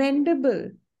is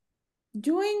commendable.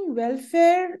 Doing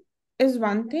welfare is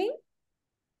one thing,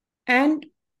 and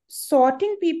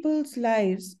sorting people's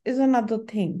lives is another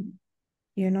thing,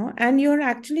 and you're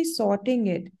actually sorting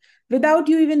it without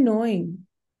you even knowing.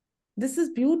 This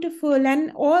is beautiful,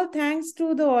 and all thanks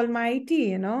to the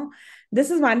Almighty. This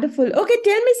is wonderful. Okay,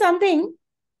 tell me something.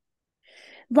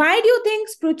 Why do you think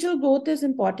spiritual growth is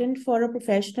important for a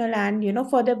professional and,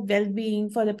 for the well being,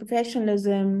 for the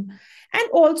professionalism? And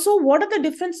also, what are the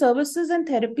different services and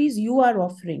therapies you are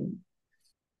offering?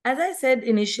 As I said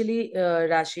initially,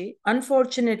 Rashi,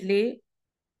 unfortunately,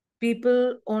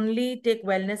 people only take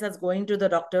wellness as going to the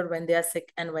doctor when they are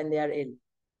sick and when they are ill.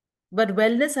 But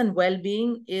wellness and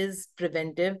well-being is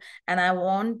preventive. And I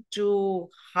want to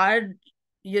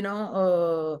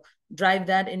drive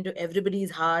that into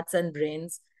everybody's hearts and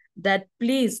brains, that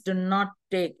please do not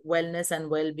take wellness and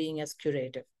well-being as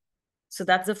curative. So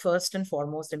that's the first and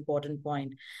foremost important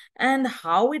point. And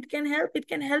how it can help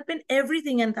in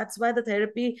everything. And that's why the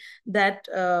therapy that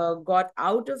got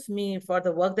out of me for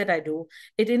the work that I do,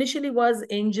 it initially was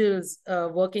angels,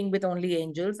 working with only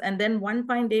angels. And then one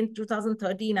fine day in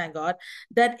 2013, I got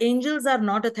that angels are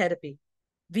not a therapy.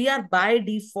 We are by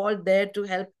default there to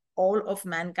help all of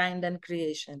mankind and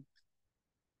creation.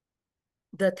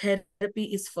 The therapy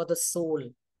is for the soul,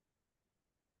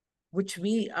 which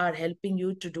we are helping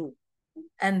you to do.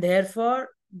 And therefore,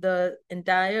 the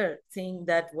entire thing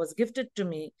that was gifted to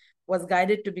me was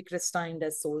guided to be christened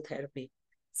as soul therapy.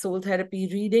 Soul therapy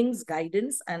readings,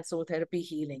 guidance, and soul therapy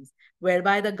healings,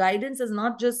 whereby the guidance is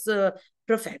not just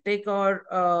prophetic or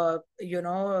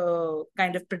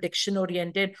kind of prediction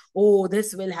oriented. Oh,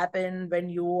 this will happen when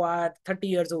you are 30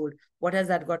 years old. What has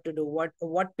that got to do?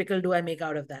 What pickle do I make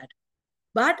out of that?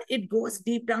 But it goes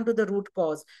deep down to the root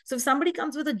cause. So if somebody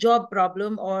comes with a job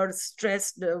problem or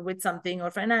stressed with something,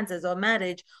 or finances or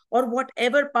marriage or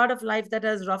whatever part of life that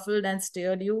has ruffled and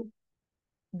stirred you,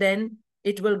 then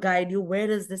it will guide you. Where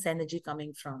is this energy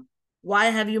coming from? Why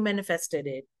have you manifested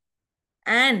it?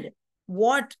 And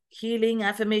what healing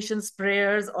affirmations,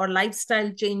 prayers, or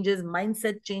lifestyle changes,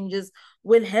 mindset changes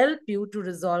will help you to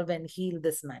resolve and heal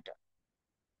this matter.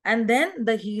 And then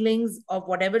the healings of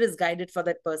whatever is guided for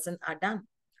that person are done.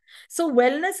 So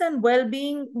wellness and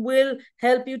well-being will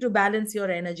help you to balance your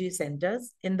energy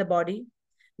centers in the body,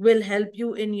 will help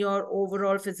you in your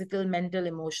overall physical, mental,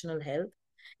 emotional health.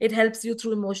 It helps you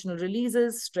through emotional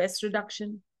releases, stress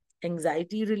reduction,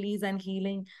 anxiety release and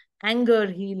healing, anger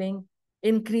healing,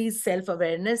 increased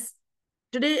self-awareness.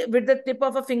 Today, with the tip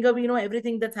of a finger, we know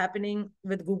everything that's happening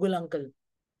with Google Uncle.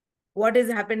 What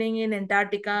is happening in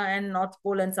Antarctica and North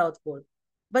Pole and South Pole.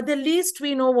 But the least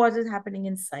we know what is happening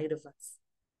inside of us.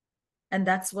 And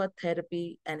that's what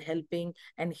therapy and helping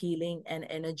and healing and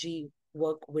energy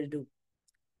work will do.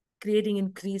 Creating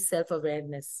increased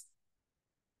self-awareness.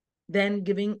 Then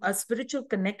giving a spiritual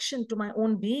connection to my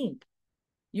own being.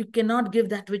 You cannot give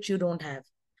that which you don't have.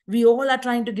 We all are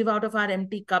trying to give out of our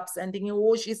empty cups and thinking,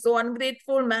 oh, she's so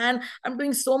ungrateful, man. I'm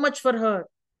doing so much for her.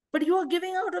 But you are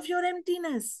giving out of your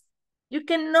emptiness. You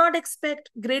cannot expect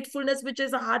gratefulness, which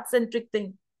is a heart-centric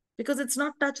thing, because it's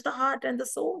not touched the heart and the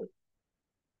soul.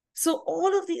 So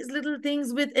all of these little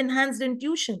things with enhanced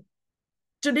intuition.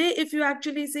 Today, if you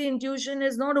actually say intuition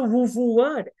is not a woo-woo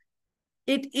word,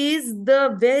 it is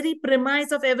the very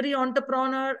premise of every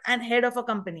entrepreneur and head of a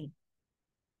company.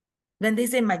 When they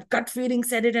say, my gut feeling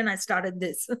said it and I started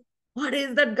this. What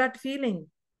is that gut feeling?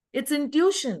 It's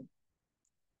intuition.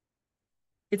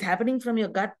 It's happening from your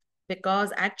gut,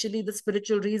 because actually the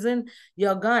spiritual reason,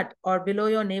 your gut or below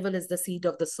your navel is the seat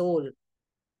of the soul.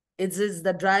 It is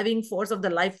the driving force of the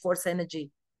life force energy,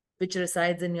 which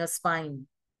resides in your spine.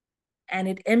 And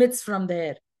it emits from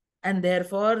there. And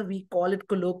therefore, we call it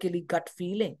colloquially gut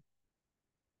feeling.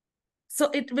 So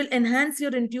it will enhance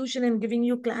your intuition and giving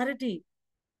you clarity,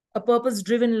 a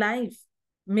purpose-driven life,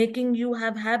 making you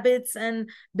have habits and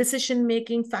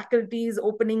decision-making faculties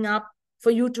opening up for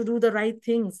you to do the right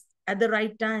things at the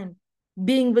right time,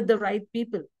 being with the right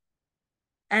people.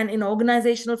 And in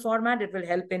organizational format, it will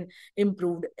help in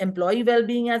improved employee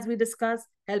well-being, as we discussed,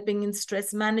 helping in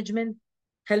stress management,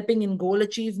 helping in goal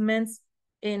achievements,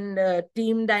 in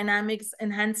team dynamics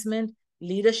enhancement,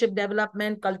 leadership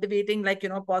development, cultivating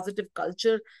positive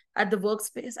culture at the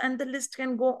workspace, and the list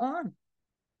can go on.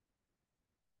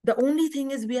 The only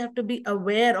thing is we have to be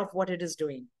aware of what it is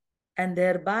doing, and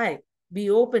thereby be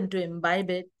open to imbibe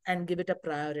it and give it a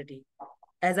priority.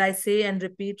 As I say and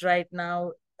repeat right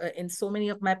now in so many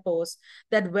of my posts,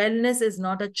 that wellness is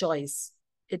not a choice.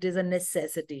 It is a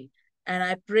necessity. And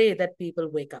I pray that people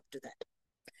wake up to that.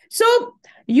 So,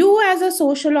 you as a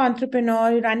social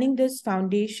entrepreneur running this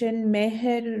foundation,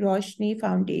 Meher Roshani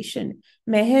Foundation.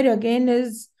 Meher again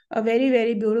is a very,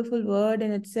 very beautiful word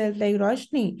in itself, like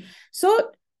Roshni.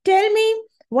 So, tell me,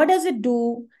 what does it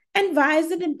do? And why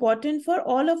is it important for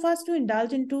all of us to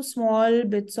indulge into small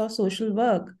bits of social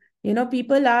work?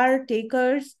 People are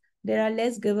takers, there are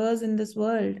less givers in this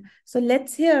world. So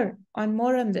let's hear on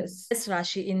more on this. Yes,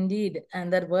 Rashi, indeed.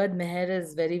 And that word meher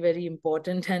is very, very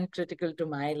important and critical to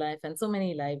my life and so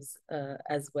many lives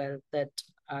as well that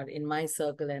are in my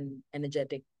circle and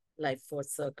energetic life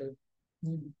force circle.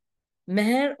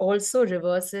 Meher also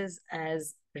reverses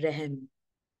as rehem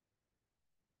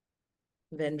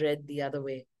when read the other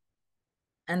way.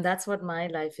 And that's what my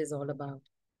life is all about.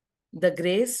 The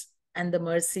grace and the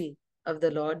mercy of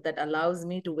the Lord that allows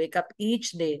me to wake up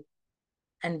each day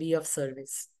and be of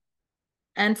service.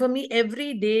 And for me,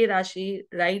 every day, Rashi,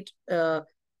 right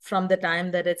from the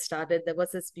time that it started, there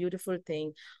was this beautiful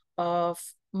thing of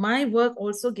my work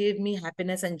also gave me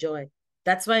happiness and joy.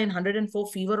 That's why in 104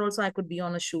 Fever also I could be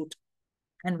on a shoot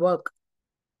and work.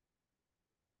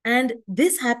 And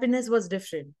this happiness was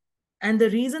different. And the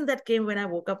reason that came when I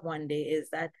woke up one day is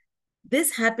that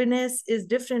this happiness is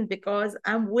different because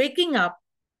I'm waking up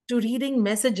to reading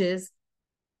messages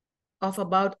of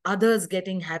about others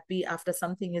getting happy after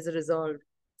something is resolved,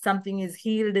 something is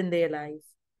healed in their life.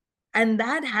 And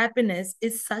that happiness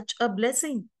is such a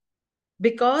blessing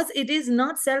because it is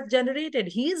not self-generated.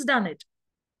 He's done it.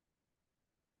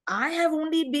 I have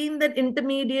only been that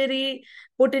intermediary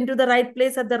put into the right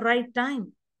place at the right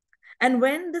time. And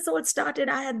when this all started,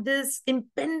 I had this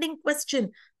impending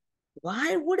question.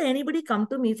 Why would anybody come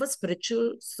to me for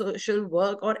spiritual, social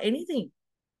work or anything?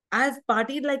 I've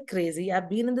partied like crazy. I've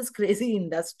been in this crazy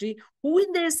industry. Who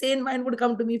in their sane mind would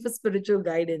come to me for spiritual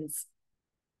guidance?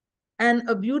 And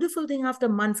a beautiful thing after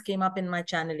months came up in my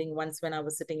channeling once when I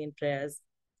was sitting in prayers.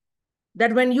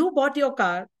 That when you bought your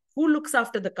car, who looks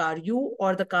after the car, you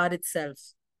or the car itself?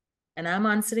 And I'm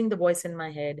answering the voice in my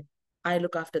head, I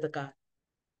look after the car.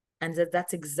 And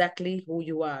that's exactly who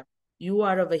you are. You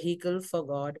are a vehicle for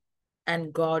God,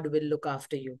 and God will look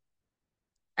after you.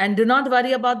 And do not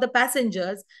worry about the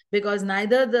passengers because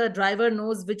neither the driver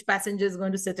knows which passenger is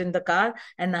going to sit in the car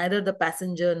and neither the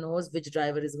passenger knows which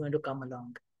driver is going to come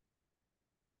along.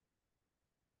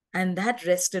 And that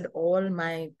rested all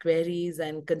my queries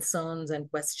and concerns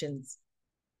and questions.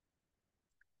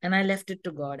 And I left it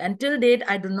to God. And till date,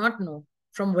 I do not know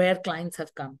from where clients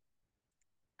have come.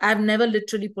 I've never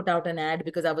literally put out an ad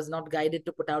because I was not guided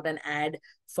to put out an ad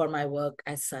for my work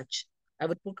as such. I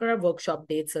would put out workshop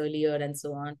dates earlier and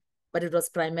so on, but it was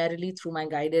primarily through my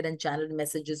guided and channeled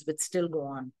messages, which still go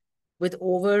on, with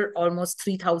over almost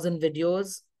 3,000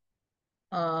 videos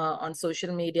on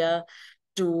social media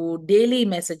to daily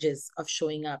messages of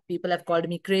showing up. People have called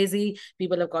me crazy.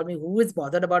 People have called me, who is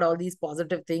bothered about all these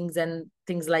positive things and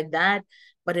things like that?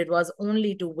 But it was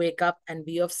only to wake up and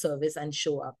be of service and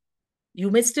show up. You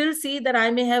may still see that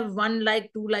I may have 1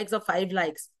 like, 2 likes, or 5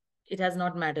 likes. It has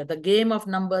not mattered. The game of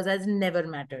numbers has never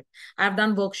mattered. I've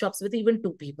done workshops with even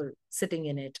 2 people sitting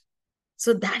in it.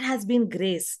 So that has been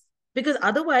grace. Because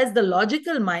otherwise, the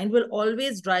logical mind will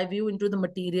always drive you into the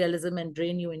materialism and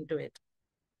drain you into it.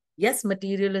 Yes,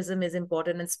 materialism is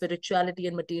important, and spirituality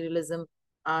and materialism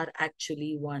are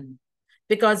actually one.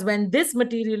 Because when this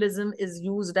materialism is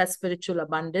used as spiritual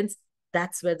abundance,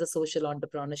 that's where the social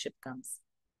entrepreneurship comes.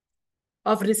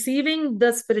 Of receiving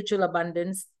the spiritual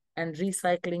abundance and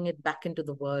recycling it back into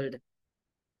the world.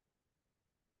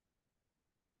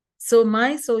 So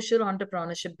my social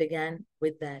entrepreneurship began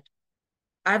with that.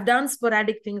 I've done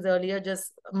sporadic things earlier,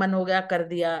 just man ho gaya, kar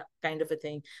diya kind of a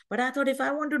thing. But I thought if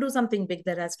I want to do something big,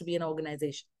 there has to be an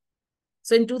organization.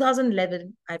 So in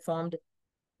 2011, I formed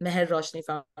Meher Roshani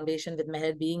Foundation, with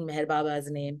Meher being Meher Baba's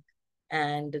name.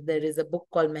 And there is a book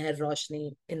called Meher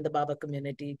Roshani in the Baba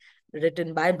community,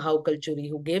 written by Bhav Kalchuri,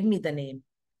 who gave me the name.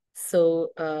 So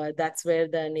that's where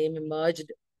the name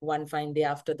emerged one fine day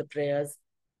after the prayers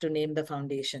to name the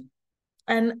foundation.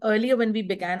 And earlier when we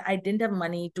began, I didn't have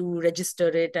money to register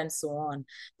it and so on.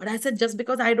 But I said, just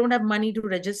because I don't have money to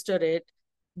register it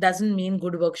doesn't mean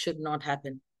good work should not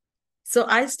happen. So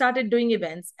I started doing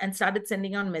events and started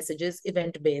sending out messages,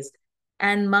 event-based.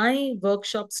 And my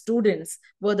workshop students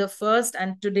were the first,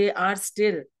 and today are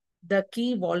still the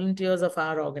key volunteers of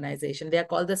our organization. They are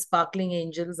called the Sparkling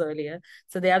Angels earlier.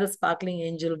 So they are the Sparkling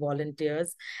Angel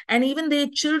volunteers. And even their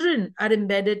children are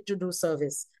embedded to do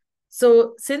service.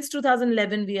 So since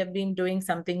 2011, we have been doing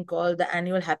something called the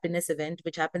annual happiness event,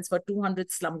 which happens for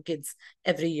 200 slum kids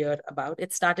every year about.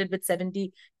 It started with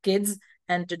 70 kids,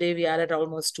 and today we are at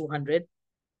almost 200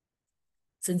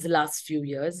 since the last few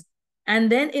years.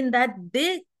 And then in that,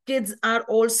 they kids are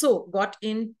also got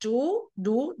in to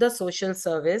do the social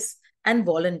service and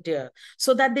volunteer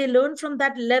so that they learn from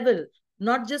that level,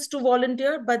 not just to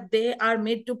volunteer, but they are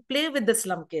made to play with the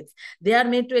slum kids. They are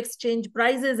made to exchange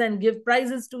prizes and give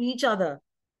prizes to each other,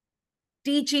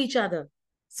 teach each other,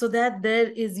 so that there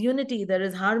is unity, there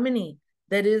is harmony,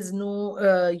 there is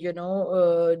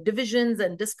no, divisions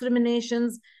and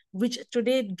discriminations, which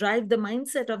today drive the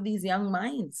mindset of these young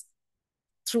minds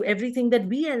through everything that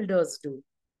we elders do.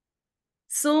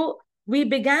 So we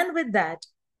began with that.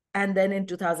 And then in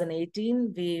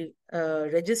 2018, we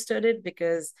registered it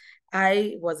because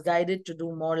I was guided to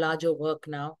do more larger work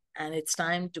now. And it's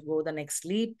time to go the next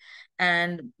leap.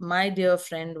 And my dear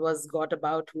friend was got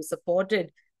about, who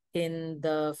supported in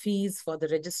the fees for the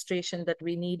registration that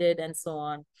we needed and so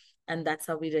on. And that's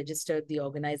how we registered the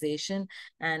organization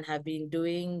and have been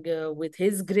doing with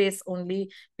his grace only.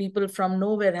 People from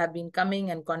nowhere have been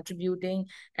coming and contributing,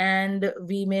 and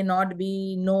we may not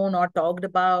be known or talked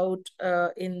about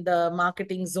in the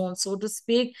marketing zone, so to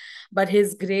speak, but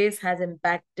his grace has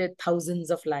impacted thousands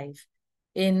of lives.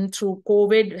 In through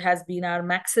COVID has been our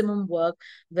maximum work,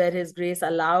 where his grace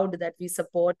allowed that we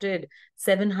supported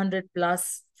 700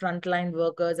 plus frontline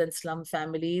workers and slum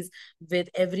families with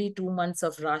every 2 months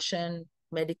of ration,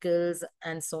 medicals,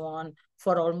 and so on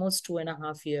for almost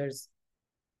 2.5 years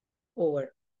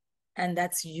over. And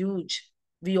that's huge.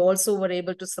 We also were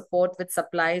able to support with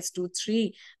supplies to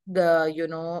three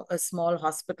small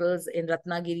hospitals in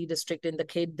Ratnagiri district, in the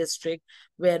Khed district,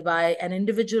 whereby an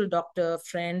individual doctor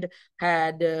friend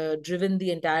had driven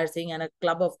the entire thing, and a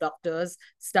club of doctors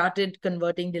started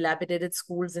converting dilapidated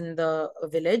schools in the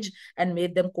village and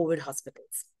made them COVID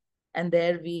hospitals. And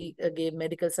there we gave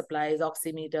medical supplies,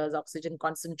 oximeters, oxygen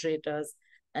concentrators,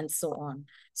 and so on.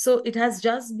 So it has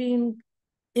just been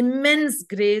immense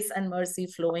grace and mercy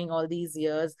flowing all these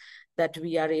years that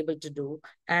we are able to do.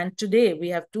 And today we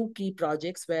have two key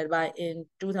projects, whereby in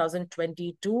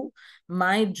 2022,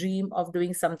 my dream of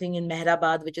doing something in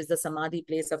Mehrabad, which is the Samadhi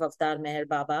place of Avatar Meher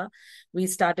Baba, we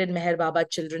started Meher Baba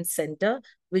Children's Center,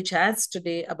 which has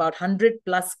today about 100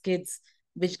 plus kids,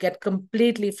 which get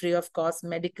completely free of cost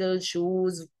medical,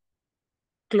 shoes,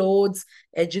 clothes,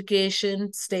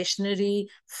 education, stationery,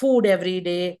 food every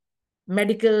day,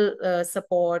 medical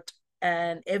support,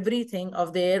 and everything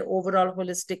of their overall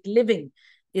holistic living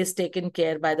is taken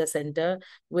care by the center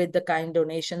with the kind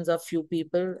donations of few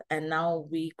people. And now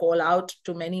we call out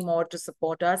to many more to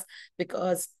support us,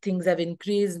 because things have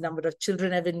increased, number of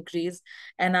children have increased.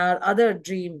 And our other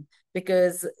dream,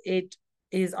 because it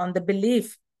is on the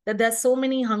belief that there's so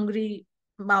many hungry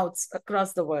mouths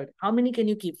across the world, how many can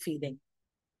you keep feeding?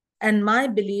 And my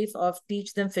belief of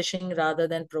teach them fishing rather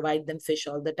than provide them fish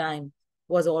all the time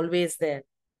was always there.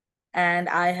 And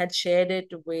I had shared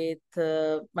it with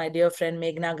my dear friend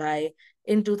Meghna Ghai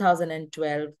in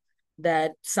 2012,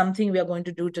 that something we are going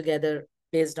to do together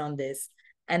based on this.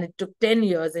 And it took 10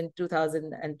 years in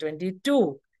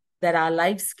 2022 that our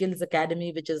Life Skills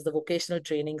Academy, which is the vocational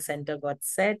training center, got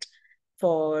set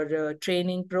for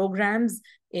training programs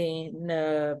in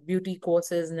beauty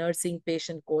courses, nursing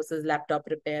patient courses, laptop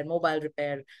repair, mobile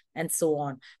repair, and so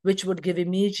on, which would give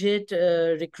immediate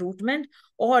recruitment,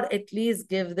 or at least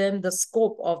give them the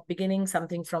scope of beginning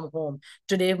something from home.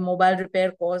 Today, mobile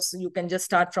repair course, you can just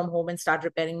start from home and start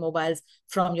repairing mobiles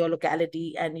from your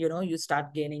locality, and you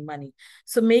start gaining money.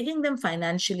 So making them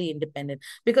financially independent,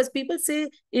 because people say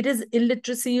it is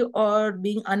illiteracy or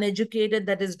being uneducated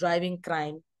that is driving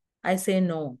crime. I say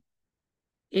no.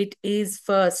 It is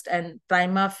first and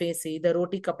prima facie the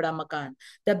roti kapda makan.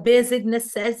 The basic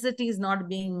necessities not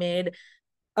being made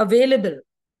available,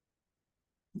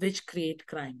 which create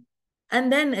crime.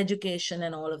 And then education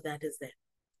and all of that is there.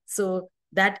 So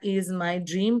that is my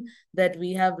dream, that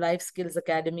we have Life Skills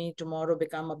Academy tomorrow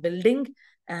become a building,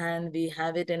 and we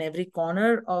have it in every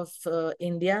corner of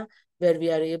India, where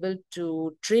we are able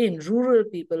to train rural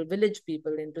people, village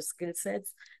people into skill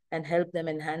sets and help them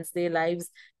enhance their lives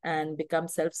and become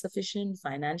self-sufficient,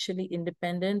 financially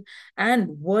independent, and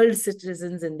world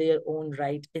citizens in their own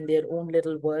right, in their own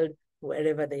little world,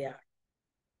 wherever they are.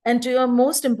 And to your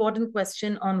most important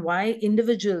question on why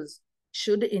individuals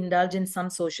should indulge in some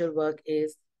social work,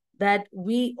 is that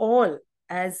we all,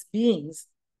 as beings,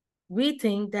 we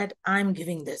think that I'm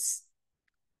giving this.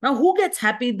 Now, who gets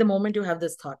happy the moment you have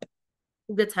this thought?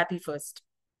 Who gets happy first?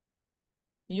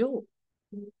 You.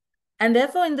 And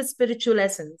therefore, in the spiritual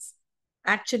essence,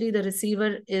 actually the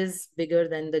receiver is bigger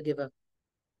than the giver.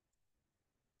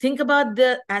 Think about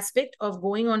the aspect of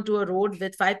going onto a road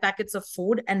with 5 packets of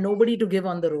food and nobody to give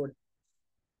on the road.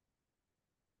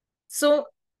 So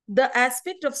the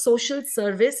aspect of social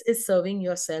service is serving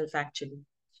yourself, actually,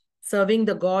 serving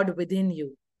the God within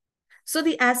you. So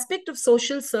the aspect of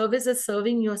social service is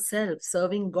serving yourself,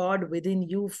 serving God within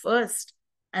you first,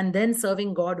 and then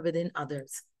serving God within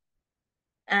others.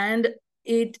 And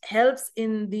it helps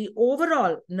in the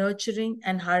overall nurturing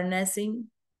and harnessing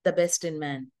the best in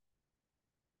man,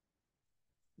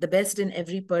 the best in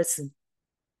every person,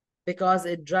 because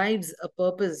it drives a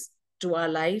purpose to our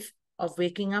life of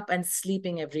waking up and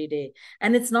sleeping every day.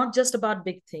 And it's not just about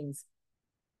big things.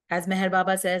 As Meher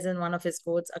Baba says in one of his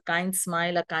quotes, a kind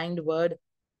smile, a kind word,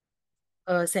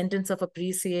 a sentence of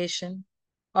appreciation,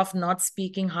 of not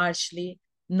speaking harshly,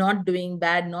 not doing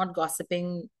bad, not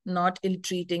gossiping, not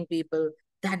ill-treating people,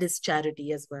 that is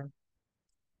charity as well.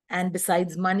 And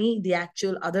besides money, the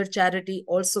actual other charity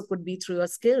also could be through your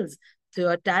skills, through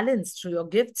your talents, through your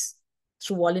gifts,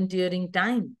 through volunteering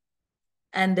time.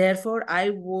 And therefore, I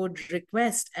would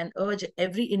request and urge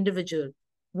every individual,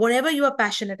 whatever you are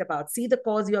passionate about, see the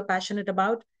cause you are passionate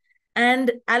about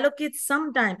and allocate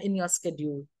some time in your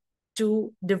schedule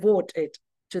to devote it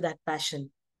to that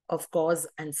passion of cause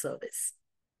and service.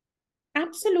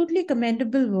 Absolutely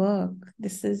commendable work.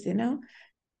 This is,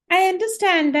 I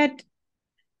understand that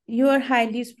you are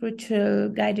highly spiritual,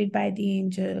 guided by the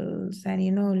angels, and,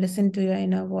 listen to your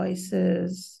inner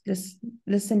voices,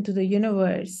 listen to the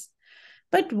universe.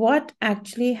 But what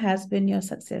actually has been your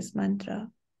success mantra?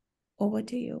 Over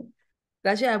to you.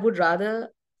 Rashi, I would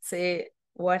rather say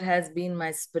what has been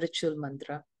my spiritual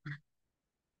mantra,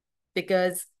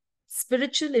 because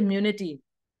spiritual immunity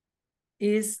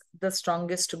is the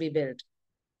strongest to be built.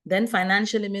 Then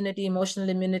financial immunity, emotional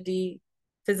immunity,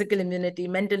 physical immunity,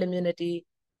 mental immunity,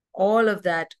 all of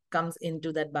that comes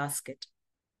into that basket.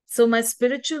 So my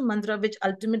spiritual mantra, which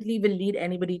ultimately will lead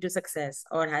anybody to success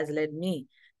or has led me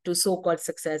to so-called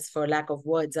success, for lack of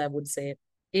words, I would say,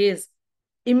 is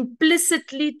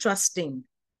implicitly trusting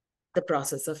the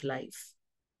process of life.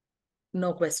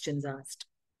 No questions asked.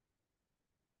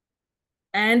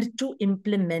 And to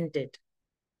implement it.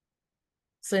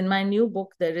 So in my new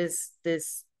book, there is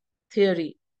this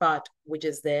theory part, which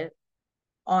is there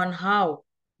on how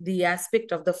the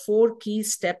aspect of the 4 key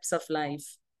steps of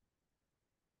life,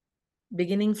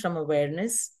 beginning from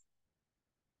awareness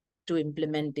to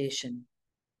implementation.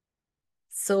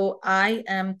 So I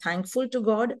am thankful to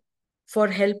God for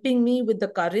helping me with the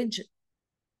courage,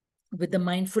 with the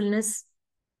mindfulness,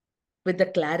 with the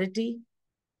clarity,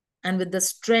 and with the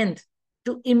strength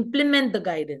to implement the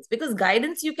guidance. Because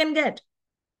guidance you can get.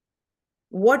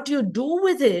 What you do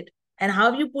with it and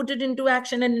how you put it into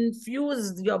action and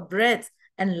infuse your breath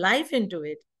and life into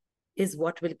it is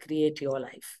what will create your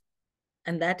life.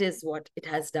 And that is what it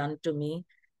has done to me.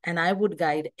 And I would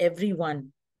guide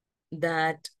everyone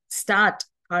that start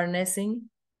harnessing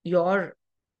your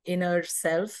inner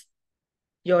self,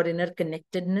 your inner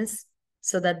connectedness,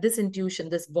 so that this intuition,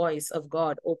 this voice of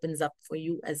God opens up for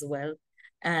you as well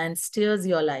and steers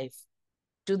your life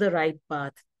to the right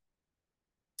path,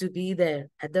 to be there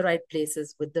at the right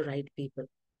places with the right people,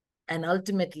 and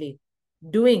ultimately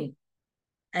doing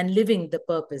and living the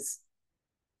purpose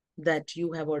that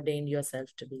you have ordained yourself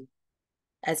to be.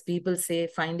 As people say,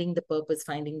 finding the purpose,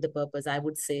 I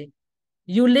would say,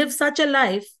 you live such a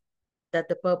life that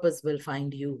the purpose will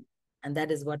find you. And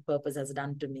that is what purpose has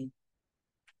done to me,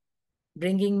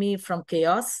 bringing me from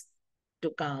chaos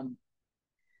to calm.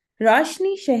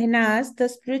 Roshani Shenazz, the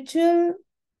spiritual,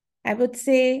 I would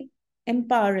say,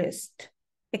 empowerist,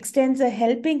 extends a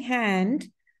helping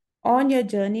hand on your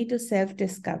journey to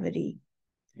self-discovery.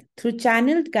 Through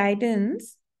channeled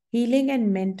guidance, healing,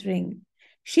 and mentoring,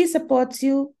 she supports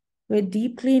you with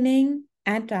deep cleaning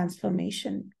and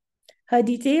transformation. Her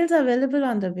details are available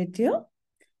on the video.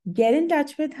 Get in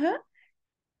touch with her,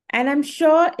 and I'm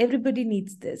sure everybody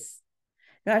needs this.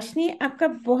 रोशनी, आपका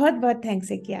बहुत बहुत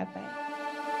thanks है कि आप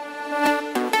आए।